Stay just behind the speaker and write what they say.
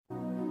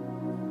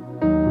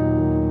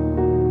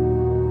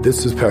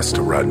This is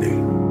Pastor Rodney,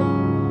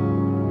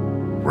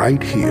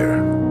 right here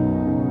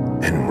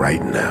and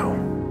right now.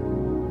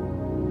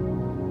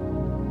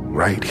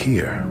 Right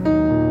here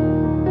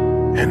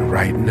and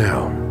right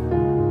now.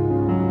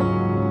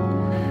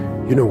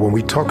 You know, when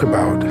we talk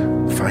about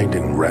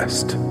finding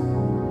rest,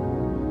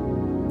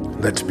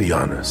 let's be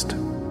honest.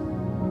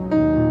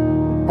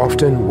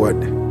 Often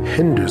what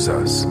hinders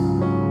us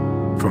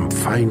from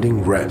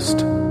finding rest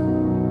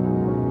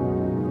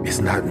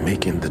is not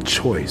making the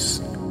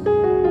choice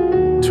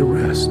to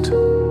rest.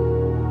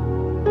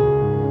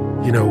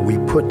 You know, we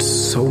put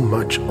so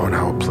much on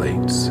our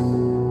plates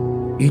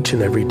each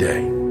and every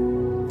day,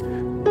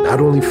 not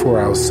only for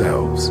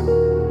ourselves,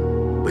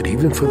 but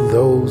even for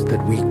those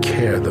that we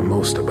care the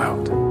most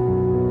about.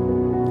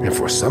 And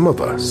for some of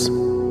us,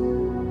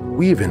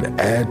 we even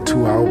add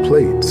to our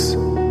plates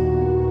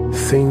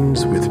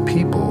things with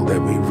people that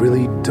we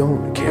really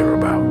don't care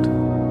about.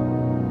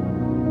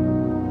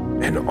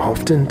 And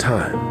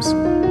oftentimes,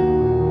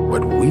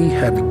 what we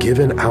have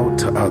given out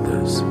to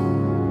others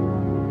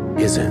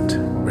isn't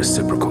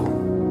reciprocal.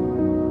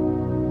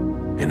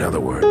 In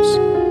other words,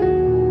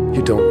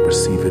 you don't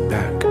receive it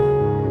back.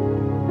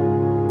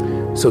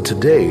 So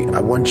today,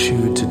 I want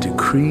you to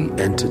decree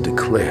and to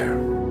declare,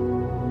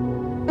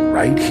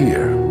 right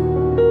here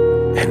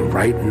and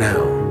right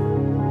now,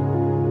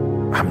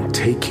 I'm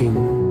taking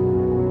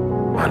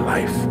my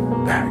life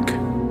back.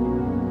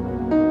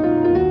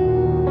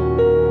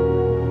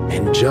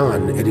 In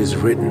John, it is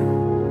written,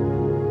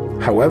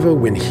 however,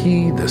 when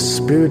he, the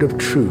Spirit of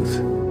truth,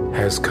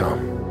 has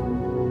come,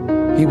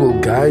 he will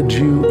guide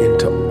you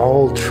into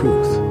all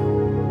truth,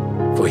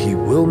 for he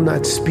will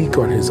not speak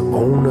on his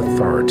own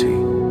authority,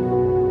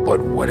 but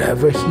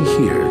whatever he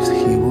hears,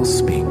 he will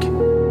speak,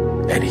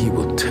 and he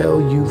will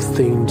tell you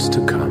things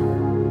to come.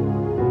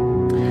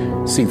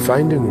 See,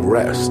 finding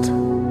rest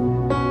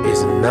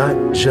is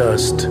not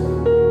just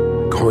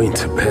going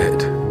to bed,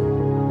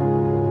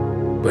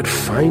 but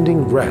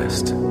finding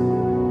rest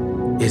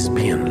is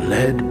being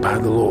led by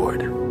the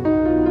Lord.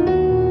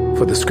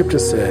 For the scripture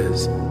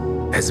says,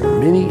 as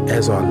many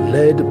as are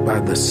led by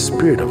the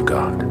Spirit of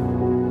God,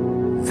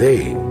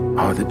 they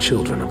are the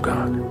children of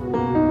God.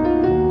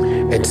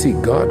 And see,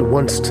 God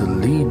wants to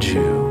lead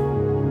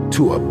you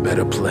to a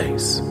better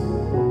place.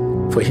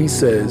 For he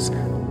says,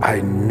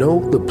 I know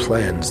the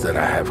plans that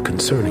I have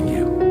concerning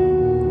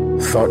you,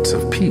 thoughts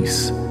of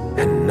peace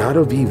and not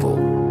of evil,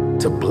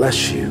 to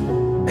bless you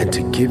and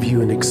to give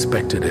you an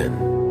expected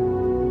end.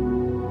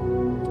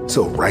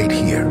 So right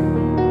here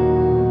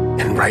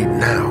and right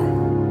now,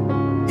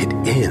 it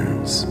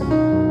ends.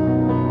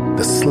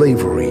 The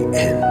slavery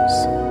ends.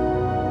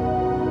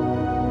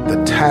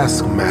 The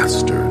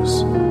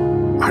taskmasters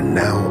are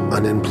now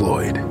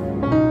unemployed,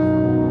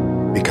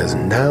 because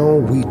now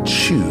we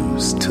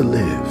choose to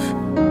live.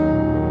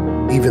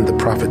 Even the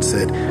prophet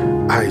said,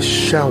 I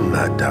shall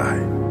not die,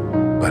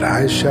 but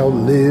I shall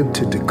live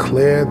to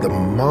declare the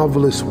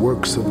marvelous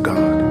works of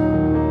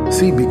God.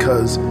 See,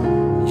 because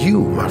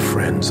you, my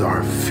friends,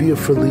 are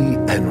fearfully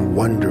and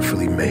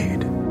wonderfully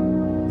made,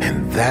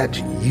 and that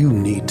you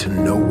need to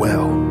know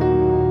well.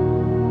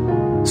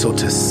 So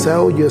to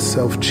sell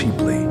yourself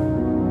cheaply,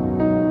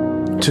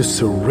 to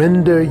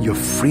surrender your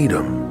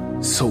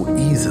freedom so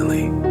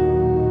easily,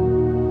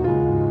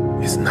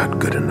 is not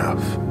good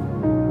enough.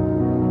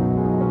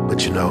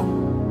 But you know,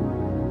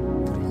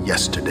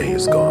 yesterday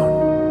is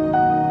gone.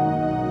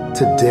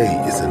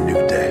 Today is a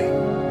new day.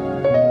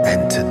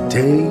 And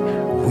today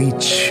we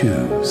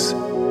choose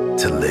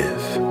to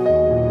live.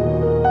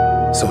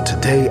 So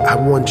today I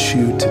want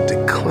you to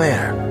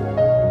declare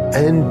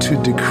and to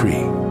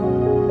decree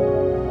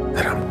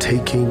that I'm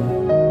taking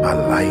my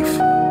life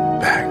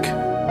back.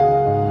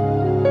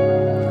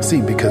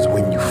 See, because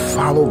when you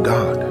follow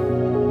God,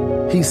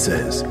 he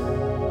says,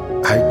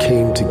 I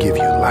came to give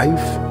you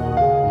life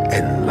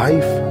and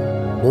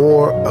life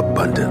more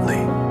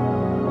abundantly.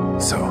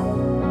 So,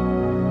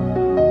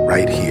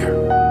 right here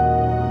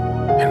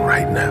and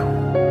right now,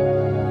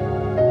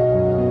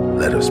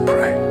 let us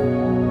pray.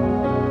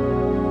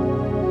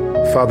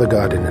 Father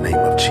God, in the name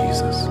of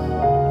Jesus,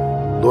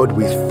 Lord,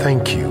 we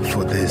thank you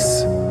for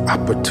this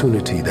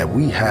opportunity that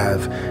we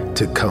have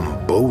to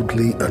come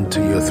boldly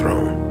unto your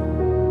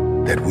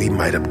throne, that we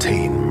might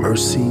obtain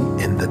mercy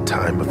in the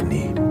time of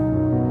need.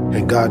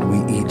 And God,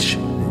 we each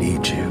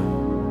need you.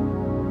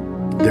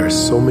 There are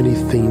so many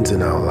things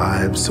in our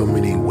lives, so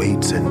many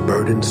weights and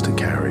burdens to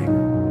carry.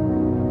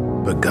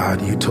 But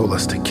God, you told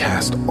us to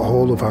cast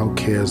all of our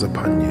cares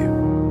upon you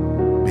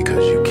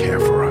because you care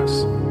for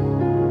us.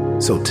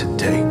 So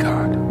today,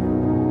 God,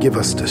 give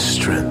us the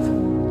strength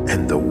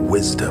and the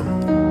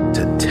wisdom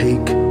to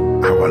take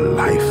our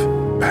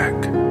life back,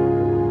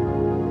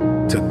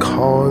 to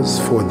cause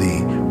for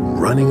the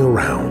running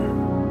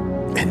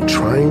around and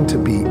trying to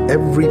be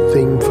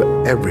everything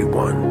for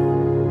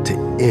everyone to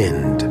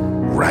end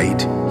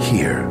right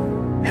here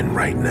and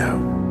right now.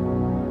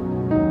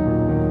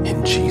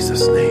 In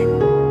Jesus' name,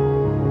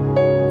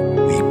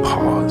 we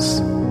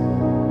pause,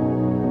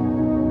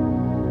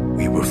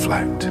 we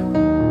reflect,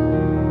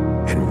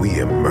 and we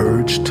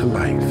emerge to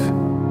life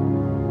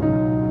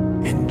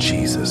in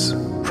Jesus'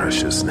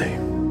 precious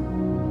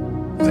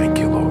name. Thank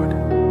you,